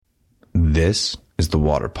This is the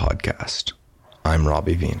WatER Podcast. I'm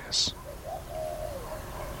Robbie Venus.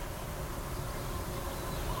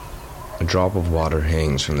 A drop of water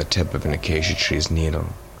hangs from the tip of an acacia tree's needle,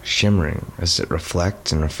 shimmering as it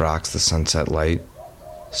reflects and refracts the sunset light.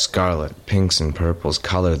 Scarlet, pinks, and purples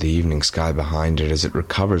color the evening sky behind it as it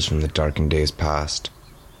recovers from the darkened days past.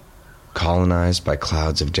 Colonized by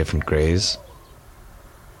clouds of different grays,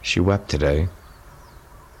 she wept today,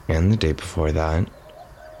 and the day before that,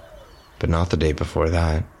 but not the day before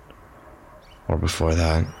that, or before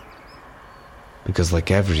that, because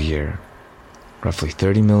like every year, roughly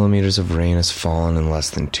 30 millimeters of rain has fallen in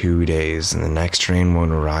less than 2 days, and the next rain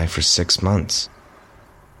won't arrive for 6 months.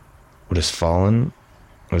 What has fallen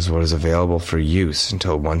is what is available for use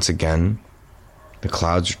until once again, the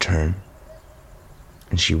clouds return,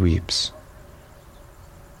 and she weeps.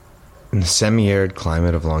 In the semi-arid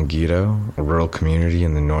climate of Longido, a rural community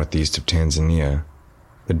in the northeast of Tanzania,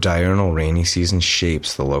 the diurnal rainy season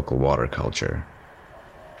shapes the local water culture.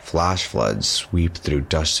 Flash floods sweep through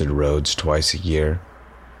dusted roads twice a year,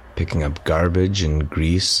 picking up garbage and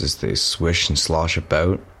grease as they swish and slosh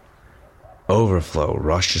about. Overflow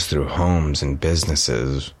rushes through homes and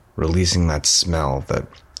businesses, releasing that smell that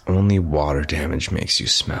only water damage makes you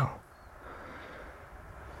smell.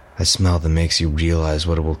 A smell that makes you realize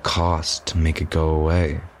what it will cost to make it go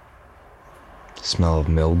away. The smell of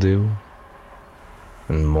mildew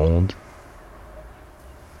and mold.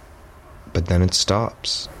 But then it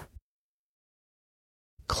stops.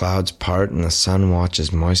 Clouds part and the sun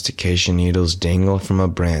watches moist acacia needles dangle from a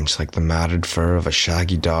branch like the matted fur of a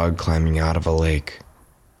shaggy dog climbing out of a lake.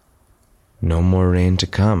 No more rain to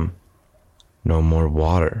come. No more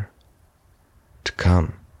water to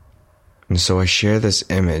come. And so I share this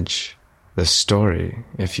image, this story,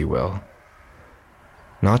 if you will,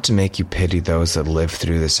 not to make you pity those that live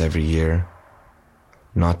through this every year,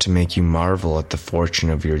 not to make you marvel at the fortune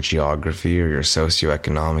of your geography or your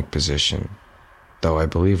socioeconomic position, though I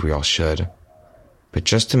believe we all should, but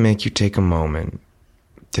just to make you take a moment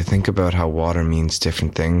to think about how water means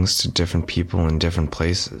different things to different people in different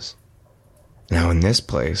places. Now in this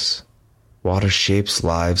place, water shapes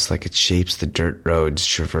lives like it shapes the dirt roads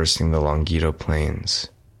traversing the Longido Plains.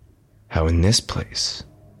 How in this place,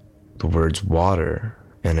 the words water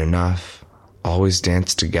and enough always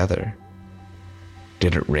dance together.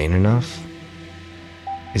 Did it rain enough?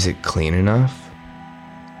 Is it clean enough?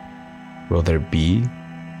 Will there be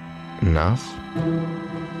enough?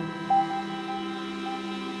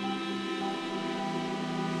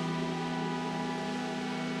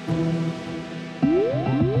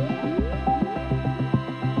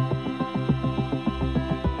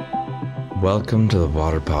 Welcome to the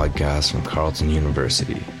WatER Podcast from Carleton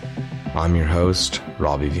University. I'm your host,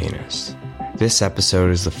 Robbie Venus. This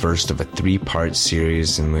episode is the first of a 3-part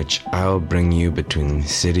series in which I'll bring you between the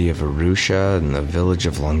city of Arusha and the village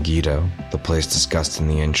of Longido, the place discussed in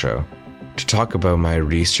the intro, to talk about my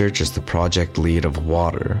research as the project lead of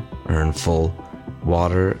WatER, or in full,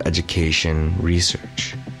 Water Education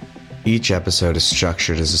Research. Each episode is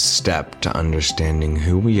structured as a step to understanding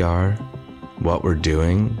who we are, what we're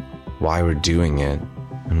doing, why we're doing it,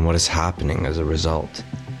 and what is happening as a result.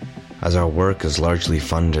 As our work is largely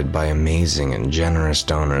funded by amazing and generous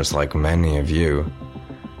donors like many of you,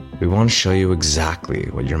 we want to show you exactly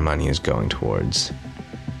what your money is going towards.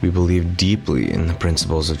 We believe deeply in the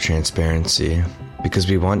principles of transparency because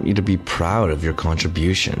we want you to be proud of your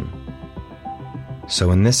contribution. So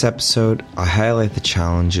in this episode, I highlight the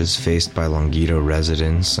challenges faced by Longido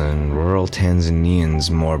residents and rural Tanzanians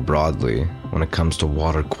more broadly when it comes to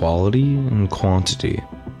water quality and quantity.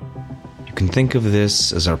 You can think of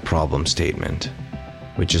this as our problem statement,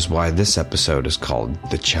 which is why this episode is called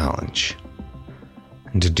The Challenge.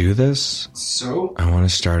 And to do this, I want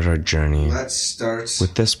to start our journey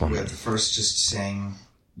with this woman. With first just saying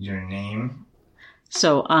your name.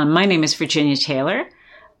 So my name is Virginia Taylor.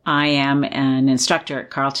 I am an instructor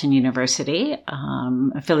at Carleton University,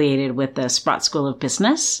 affiliated with the Sprott School of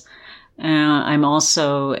Business. I'm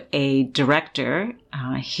also a director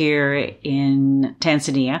here in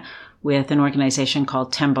Tanzania with an organization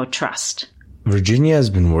called Tembo Trust. Virginia has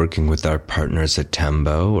been working with our partners at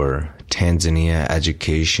Tembo, or Tanzania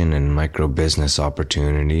Education and Microbusiness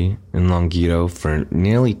Opportunity, in Longido for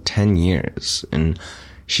nearly 10 years, and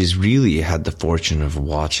she's really had the fortune of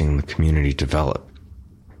watching the community develop.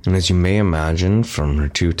 And as you may imagine from her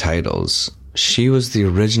 2 titles, she was the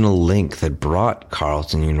original link that brought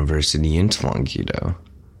Carleton University into Longido.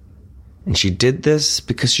 And she did this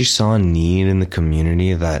because she saw a need in the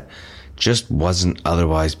community that just wasn't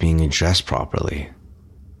otherwise being addressed properly.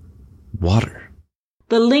 Water.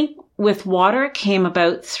 The link with WatER came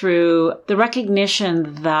about through the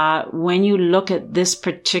recognition that when you look at this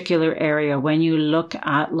particular area, when you look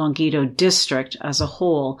at Longido District as a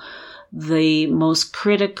whole, the most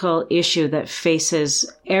critical issue that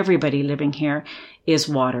faces everybody living here is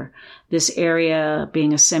water. This area,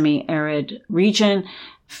 being a semi-arid region,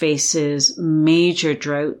 faces major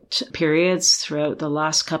drought periods throughout the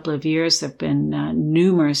last couple of years. There have been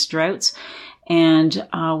numerous droughts. And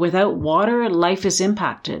without water, life is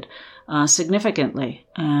impacted significantly.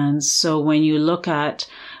 And so when you look at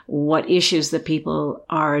what issues that people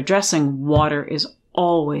are addressing, water is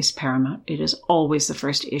always paramount. It is always the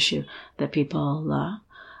first issue that people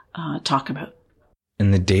talk about.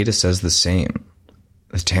 And the data says the same.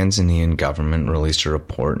 The Tanzanian government released a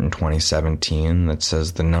report in 2017 that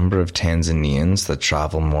says the number of Tanzanians that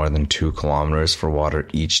travel more than 2 kilometers for water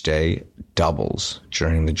each day doubles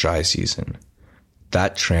during the dry season.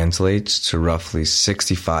 That translates to roughly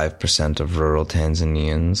 65% of rural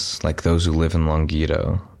Tanzanians, like those who live in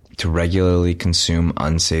Longido, to regularly consume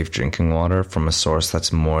unsafe drinking water from a source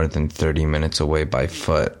that's more than 30 minutes away by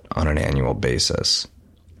foot on an annual basis.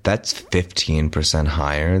 That's 15%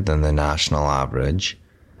 higher than the national average,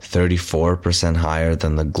 34% higher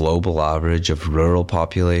than the global average of rural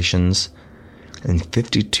populations, and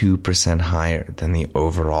 52% higher than the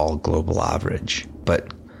overall global average.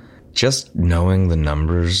 But just knowing the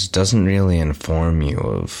numbers doesn't really inform you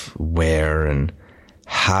of where and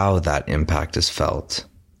how that impact is felt.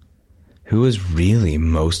 Who is really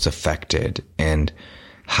most affected, and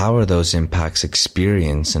how are those impacts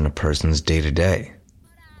experienced in a person's day-to-day?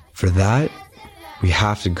 For that, we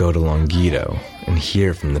have to go to Longido and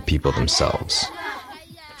hear from the people themselves.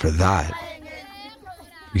 For that,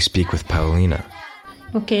 we speak with Paulina.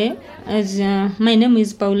 Okay, my name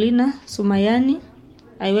is Paulina Sumayani.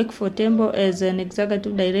 I work for Tembo as an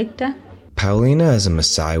executive director. Paulina is a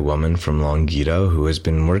Maasai woman from Longido who has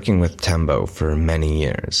been working with Tembo for many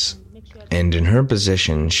years. And in her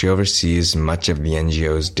position, she oversees much of the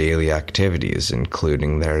NGO's daily activities,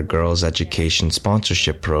 including their girls' education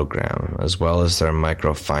sponsorship program, as well as their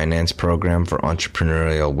microfinance program for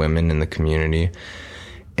entrepreneurial women in the community.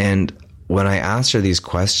 And when I asked her these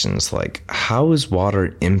questions, like, how is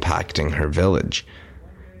water impacting her village?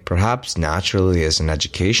 Perhaps naturally as an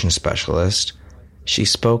education specialist, she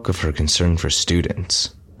spoke of her concern for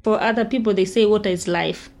students. For other people, they say water is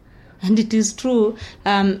life. And it is true.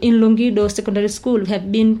 In Longido Secondary School, we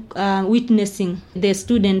have been witnessing the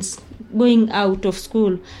students going out of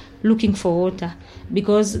school looking for water.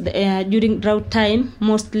 Because during drought time,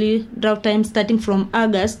 mostly drought time starting from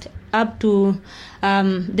August up to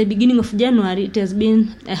the beginning of January, it has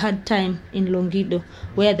been a hard time in Longido,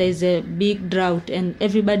 where there is a big drought and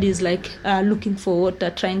everybody is like looking for water,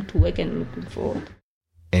 trying to work and looking for water.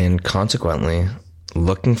 And consequently,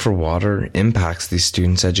 looking for water impacts these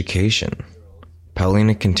students' education.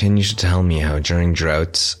 Paulina continues to tell me how during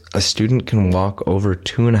droughts, a student can walk over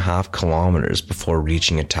 2.5 kilometers before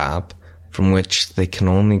reaching a tap, from which they can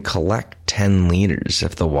only collect 10 liters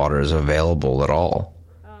if the water is available at all.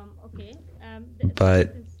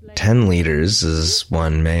 But 10 liters, as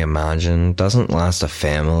one may imagine, doesn't last a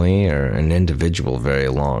family or an individual very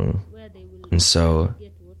long. And so,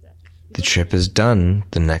 the trip is done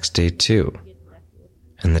the next day too.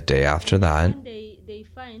 And the day after that,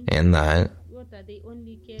 and that,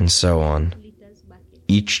 and so on.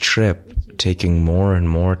 Each trip taking more and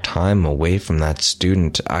more time away from that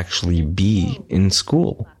student to actually be in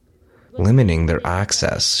school, limiting their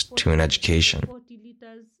access to an education.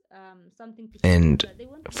 And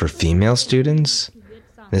for female students,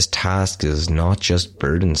 this task is not just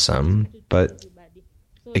burdensome, but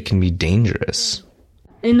it can be dangerous.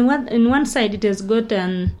 In one side, it has got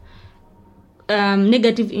an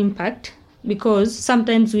negative impact, because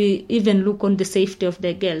sometimes we even look on the safety of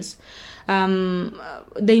the girls.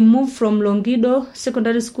 They move from Longido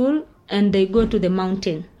Secondary School and they go to the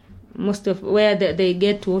mountain. Most of where they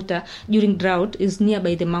get water during drought is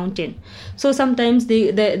nearby the mountain. So sometimes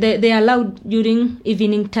they are allowed during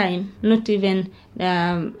evening time, not even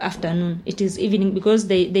afternoon. It is evening because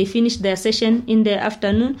they finish their session in the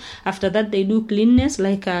afternoon. After that they do cleanness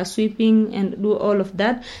like sweeping and do all of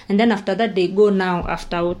that. And then after that they go now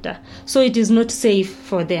after water. So it is not safe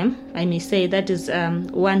for them. I may say that is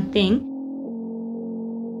one thing.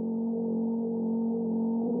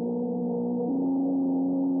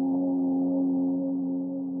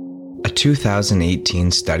 A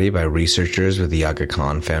 2018 study by researchers with the Aga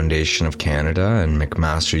Khan Foundation of Canada and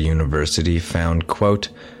McMaster University found, quote,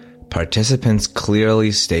 participants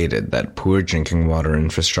clearly stated that poor drinking water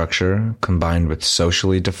infrastructure, combined with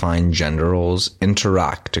socially defined gender roles,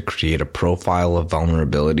 interact to create a profile of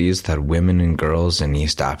vulnerabilities that women and girls in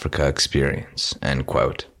East Africa experience, end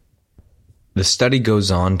quote. The study goes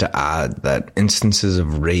on to add that instances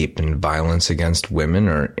of rape and violence against women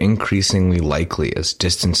are increasingly likely as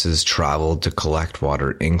distances traveled to collect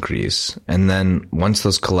water increase, and then once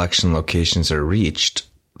those collection locations are reached,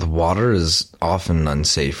 the water is often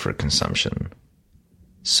unsafe for consumption.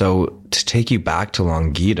 So, to take you back to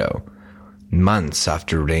Longido, months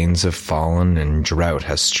after rains have fallen and drought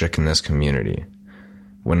has stricken this community,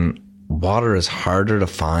 when water is harder to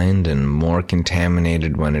find and more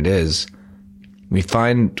contaminated when it is, we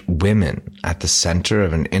find women at the center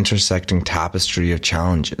of an intersecting tapestry of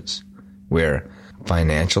challenges, where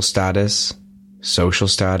financial status, social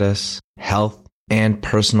status, health, and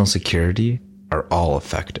personal security are all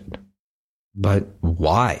affected. But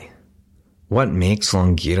why? What makes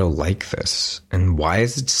Longido like this? And why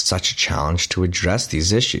is it such a challenge to address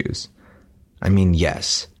these issues? I mean,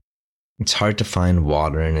 yes, it's hard to find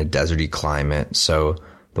water in a deserty climate, so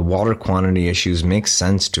the water quantity issues make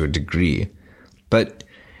sense to a degree. But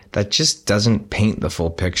that just doesn't paint the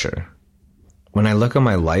full picture. When I look at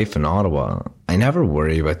my life in Ottawa, I never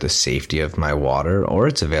worry about the safety of my water or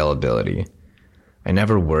its availability. I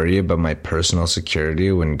never worry about my personal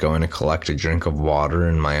security when going to collect a drink of water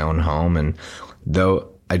in my own home, and though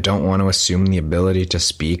I don't want to assume the ability to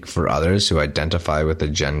speak for others who identify with a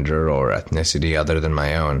gender or ethnicity other than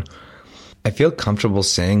my own, I feel comfortable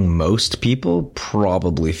saying most people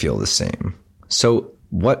probably feel the same. So,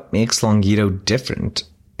 what makes Longido different,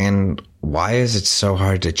 and why is it so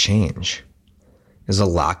hard to change? Is a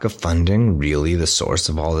lack of funding really the source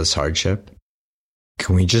of all this hardship?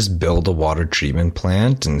 Can we just build a water treatment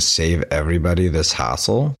plant and save everybody this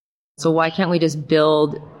hassle? So why can't we just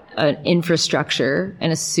build an infrastructure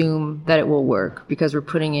and assume that it will work because we're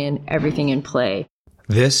putting in everything in play?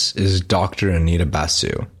 This is Dr. Anita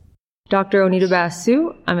Basu. Dr. Anita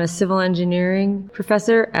Basu. I'm a civil engineering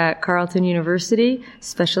professor at Carleton University,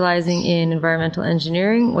 specializing in environmental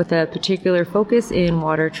engineering with a particular focus in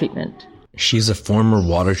water treatment. She's a former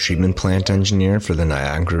water treatment plant engineer for the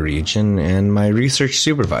Niagara region and my research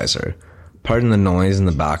supervisor. Pardon the noise in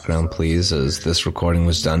the background, please, as this recording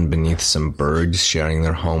was done beneath some birds sharing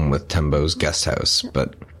their home with Tembo's guest house.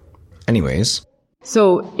 But anyways.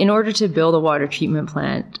 So in order to build a water treatment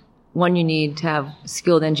plant, one, you need to have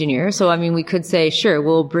skilled engineers. So, I mean, we could say, sure,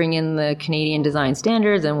 we'll bring in the Canadian design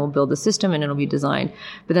standards and we'll build the system and it'll be designed.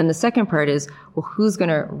 But then the second part is, well, who's going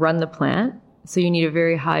to run the plant? So you need a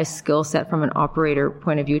very high skill set from an operator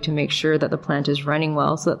point of view to make sure that the plant is running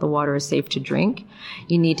well so that the water is safe to drink.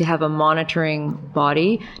 You need to have a monitoring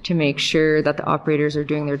body to make sure that the operators are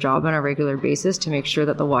doing their job on a regular basis to make sure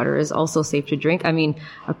that the water is also safe to drink. I mean,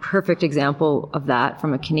 a perfect example of that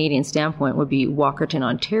from a Canadian standpoint would be Walkerton,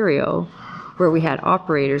 Ontario, where we had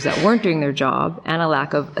operators that weren't doing their job and a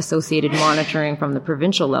lack of associated monitoring from the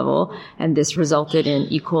provincial level. And this resulted in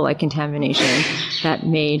E. coli contamination that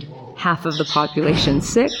made half of the population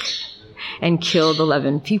sick and killed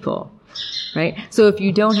 11 people, right? So if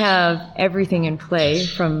you don't have everything in play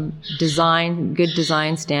from design, good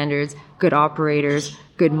design standards, good operators,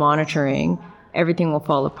 good monitoring, everything will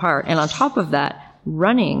fall apart. And on top of that,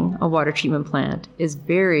 running a water treatment plant is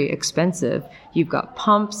very expensive. You've got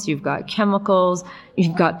pumps, you've got chemicals,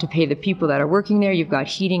 you've got to pay the people that are working there, you've got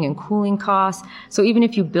heating and cooling costs. So even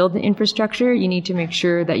if you build the infrastructure, you need to make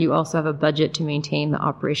sure that you also have a budget to maintain the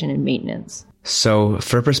operation and maintenance. So,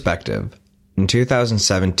 for perspective, in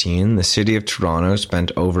 2017, the City of Toronto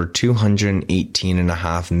spent over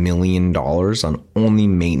 $218.5 million on only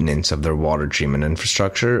maintenance of their water treatment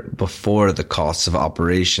infrastructure before the costs of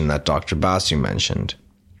operation that Dr. Basu mentioned.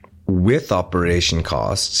 With operation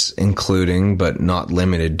costs, including but not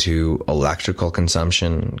limited to electrical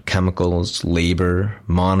consumption, chemicals, labor,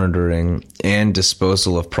 monitoring, and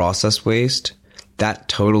disposal of process waste, that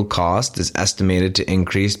total cost is estimated to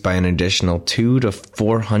increase by an additional $200 to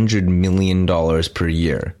 $400 million per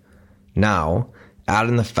year. Now, add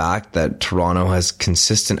in the fact that Toronto has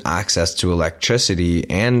consistent access to electricity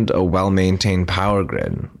and a well-maintained power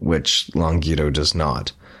grid, which Longido does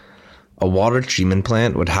not. A water treatment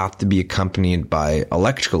plant would have to be accompanied by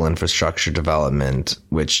electrical infrastructure development,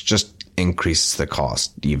 which just increases the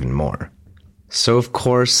cost even more. So, of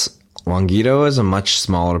course, Longido is a much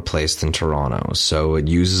smaller place than Toronto, so it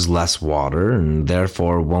uses less water and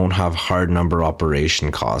therefore won't have hard number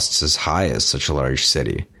operation costs as high as such a large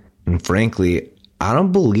city. And frankly, I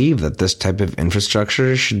don't believe that this type of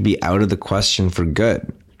infrastructure should be out of the question for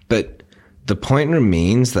good. But the point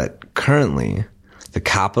remains that currently, the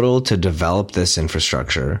capital to develop this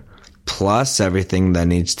infrastructure, plus everything that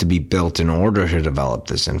needs to be built in order to develop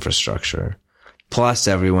this infrastructure, plus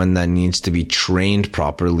everyone that needs to be trained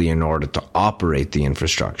properly in order to operate the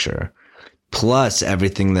infrastructure, plus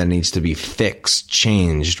everything that needs to be fixed,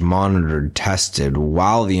 changed, monitored, tested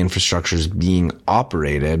while the infrastructure is being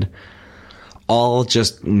operated, all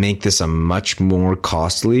just make this a much more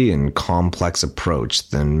costly and complex approach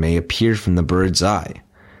than may appear from the bird's eye.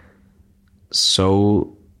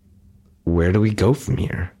 So, where do we go from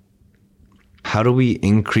here? How do we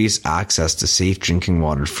increase access to safe drinking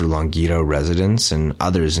water for Longido residents and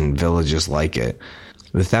others in villages like it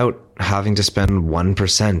without having to spend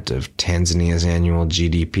 1% of Tanzania's annual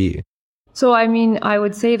GDP? So, I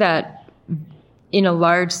would say that in a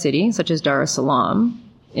large city, such as Dar es Salaam,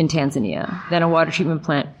 in Tanzania, then a water treatment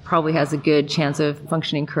plant probably has a good chance of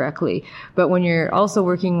functioning correctly. But when you're also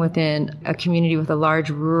working within a community with a large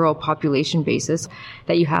rural population basis,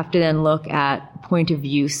 that you have to then look at point of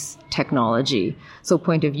use technology. So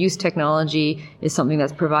point of use technology is something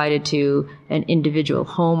that's provided to an individual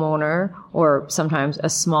homeowner or sometimes a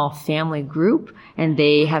small family group, and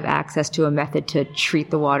they have access to a method to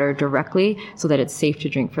treat the water directly so that it's safe to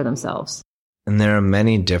drink for themselves. And there are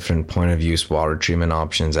many different point-of-use water treatment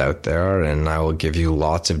options out there, and I will give you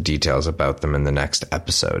lots of details about them in the next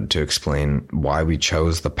episode to explain why we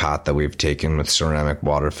chose the path that we've taken with ceramic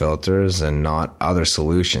water filters and not other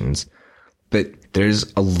solutions. But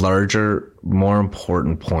there's a larger, more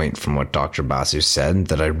important point from what Dr. Basu said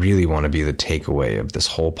that I really want to be the takeaway of this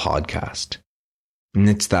whole podcast. And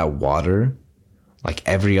it's that water, like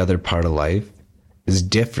every other part of life, is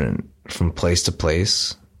different from place to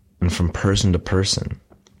place and from person to person.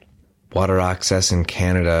 Water access in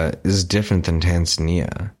Canada is different than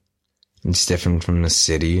Tanzania. It's different from the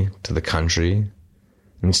city to the country.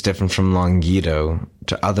 And it's different from Longido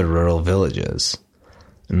to other rural villages.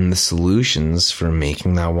 And the solutions for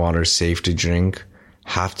making that water safe to drink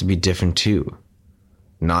have to be different too.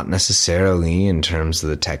 Not necessarily in terms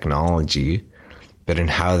of the technology, but in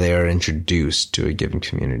how they are introduced to a given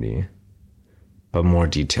community. But more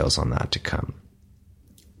details on that to come.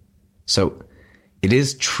 So, it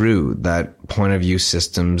is true that point-of-use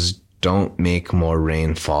systems don't make more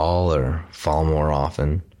rain fall or fall more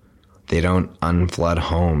often. They don't unflood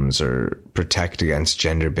homes or protect against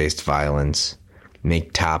gender-based violence,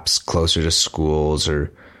 make taps closer to schools,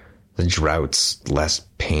 or the droughts less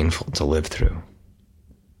painful to live through.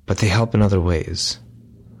 But they help in other ways.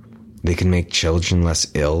 They can make children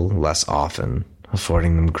less ill less often,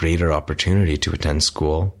 affording them greater opportunity to attend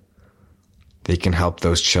school. They can help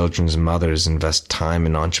those children's mothers invest time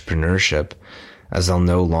in entrepreneurship, as they'll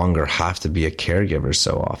no longer have to be a caregiver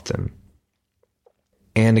so often.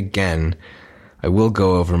 And again, I will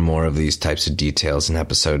go over more of these types of details in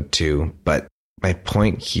episode 2, but my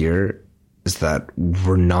point here is that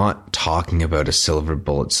we're not talking about a silver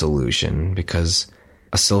bullet solution, because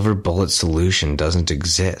a silver bullet solution doesn't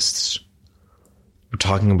exist. We're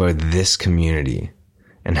talking about this community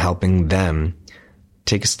and helping them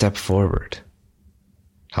take a step forward.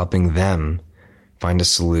 Helping them find a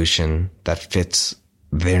solution that fits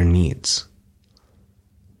their needs.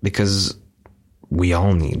 Because we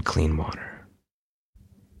all need clean water.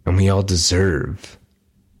 And we all deserve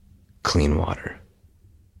clean water.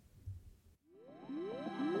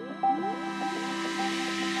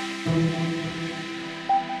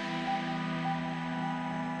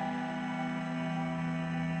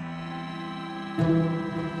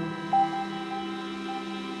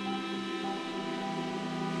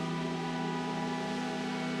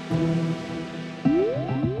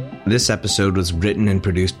 This episode was written and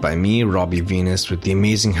produced by me, Robbie Venus, with the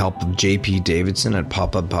amazing help of JP Davidson at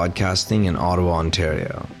Pop-Up Podcasting in Ottawa,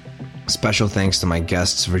 Ontario. Special thanks to my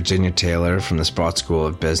guests Virginia Taylor from the Sprott School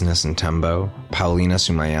of Business in Tembo, Paulina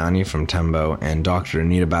Sumayani from Tembo, and Dr.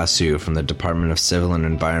 Anita Basu from the Department of Civil and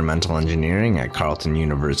Environmental Engineering at Carleton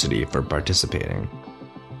University for participating.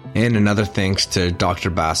 And another thanks to Dr.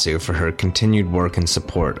 Basu for her continued work and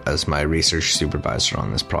support as my research supervisor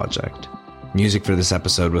on this project. Music for this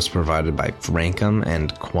episode was provided by Frankum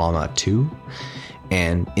and Kwama 2.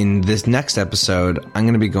 And in this next episode, I'm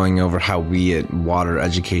going to be going over how we at WatER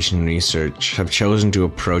Education Research have chosen to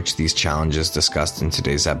approach these challenges discussed in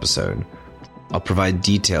today's episode. I'll provide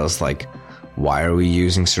details like why are we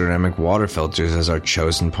using ceramic water filters as our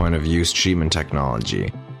chosen point-of-use treatment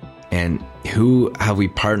technology, and who have we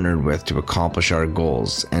partnered with to accomplish our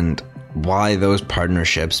goals, and why those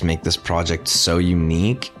partnerships make this project so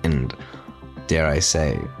unique and, dare I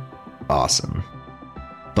say, awesome.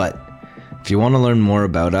 But if you want to learn more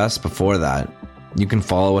about us before that, You can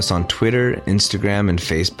follow us on Twitter, Instagram, and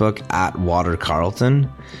Facebook at WatER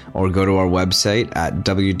Carleton, or go to our website at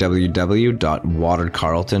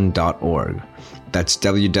www.watercarleton.org. That's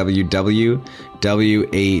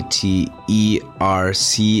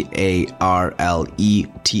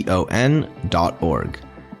www.watercarleton.org.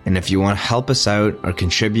 And if you want to help us out or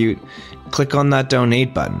contribute, click on that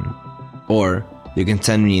donate button. Or you can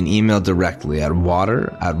send me an email directly at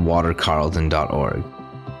water@watercarleton.org.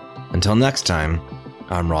 Until next time,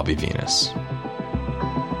 I'm Robbie Venus.